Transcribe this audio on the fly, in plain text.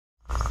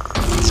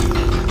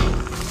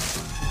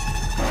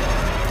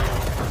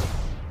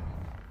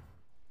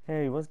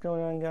What's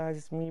going on, guys?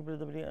 It's me,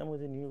 Brother WM,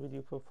 with a new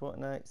video for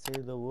Fortnite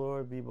Save the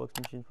World V-Box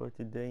mission for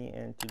today.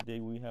 And today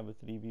we have a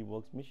 3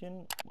 V-Box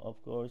mission. Of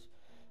course,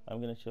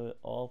 I'm gonna show it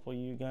all for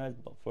you guys,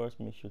 but first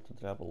make sure to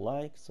drop a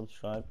like,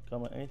 subscribe,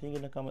 comment anything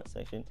in the comment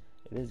section.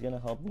 It is gonna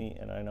help me,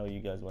 and I know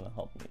you guys want to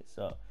help me.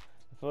 So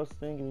the first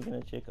thing, we're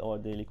gonna check our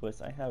daily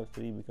quest. I have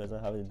 3 because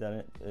I haven't done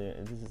it.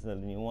 This is the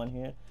new one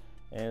here.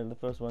 And the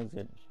first one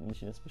is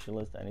mission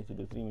specialist. I need to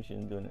do 3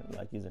 missions doing it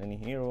like using any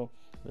hero.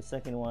 The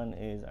second one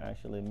is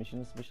actually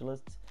mission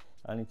specialist.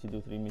 I need to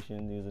do 3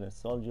 missions using a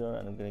soldier,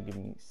 and I'm gonna give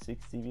me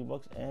 60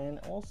 V-Bucks. And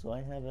also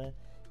I have a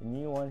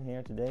new one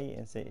here today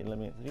and say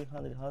eliminate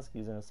 300 husks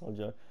using a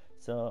soldier,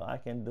 so I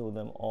can do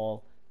them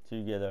all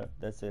together.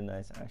 That's a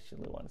nice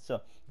actually one.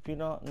 So if you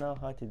don't know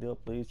how to do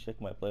it, please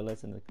check my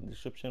playlist in the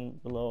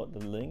description below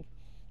the link.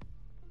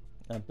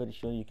 I'm pretty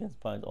sure you can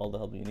find all the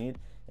help you need,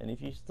 and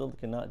if you still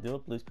cannot do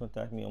it, please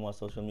contact me on my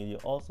social media,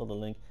 also the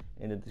link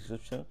in the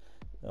description,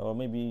 or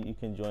maybe you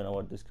can join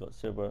our Discord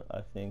server.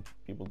 I think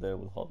people there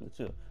will help you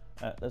too.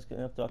 Let's get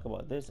enough talk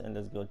about this, and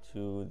let's go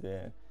to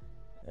the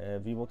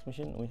V-Box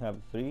mission. We have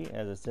 3,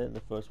 as I said.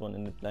 The first one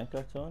in the blank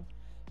carton,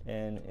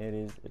 and it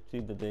is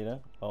retrieve the data,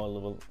 power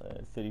level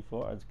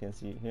 34, as you can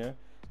see here,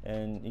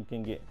 and you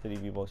can get 3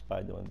 V-Bucks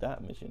by doing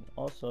that mission.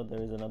 Also,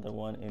 there is another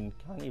one in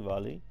Canny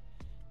Valley,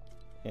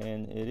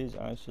 and it is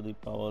actually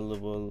power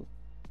level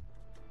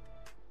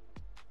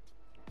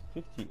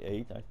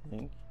 58, I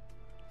think,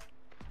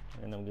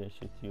 and I'm gonna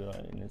show you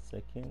right in a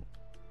second.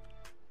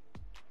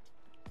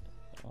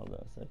 Hold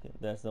on a second.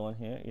 That's the one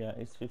here. Yeah,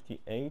 it's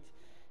 58.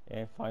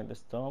 And find the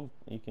storm,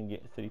 you can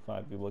get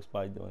 35 V-Bucks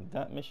by doing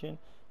that mission.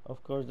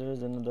 Of course, there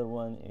is another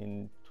one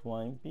in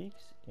Twine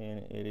Peaks, and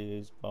it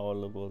is power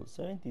level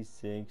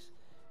 76,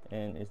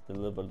 and it's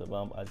deliver the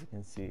bomb, as you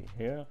can see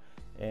here,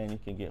 and you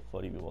can get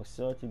 40 V-Bucks.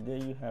 So today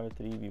you have a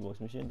 3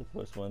 V-Bucks mission. The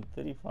first one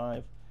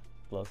 35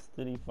 plus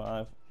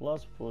 35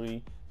 plus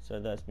 40, so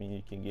that means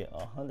you can get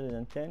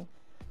 110.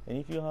 And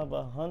if you have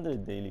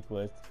 100 daily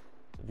quest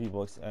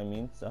V-Bucks, I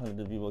mean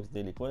 100 V-Bucks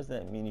daily quest,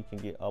 that means you can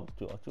get up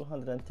to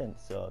 210.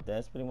 So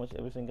that's pretty much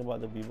everything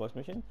about the V-Bucks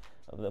mission.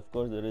 Of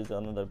course, there is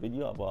another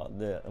video about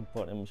the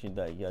important mission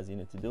that you guys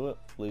need to do it.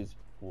 Please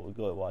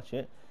go watch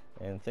it.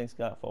 And thanks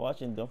guys for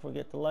watching. Don't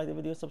forget to like the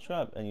video,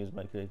 subscribe, and use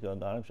my credit code on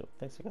the item shop.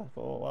 Thanks guys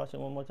for watching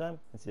one more time,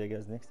 and see you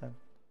guys next time.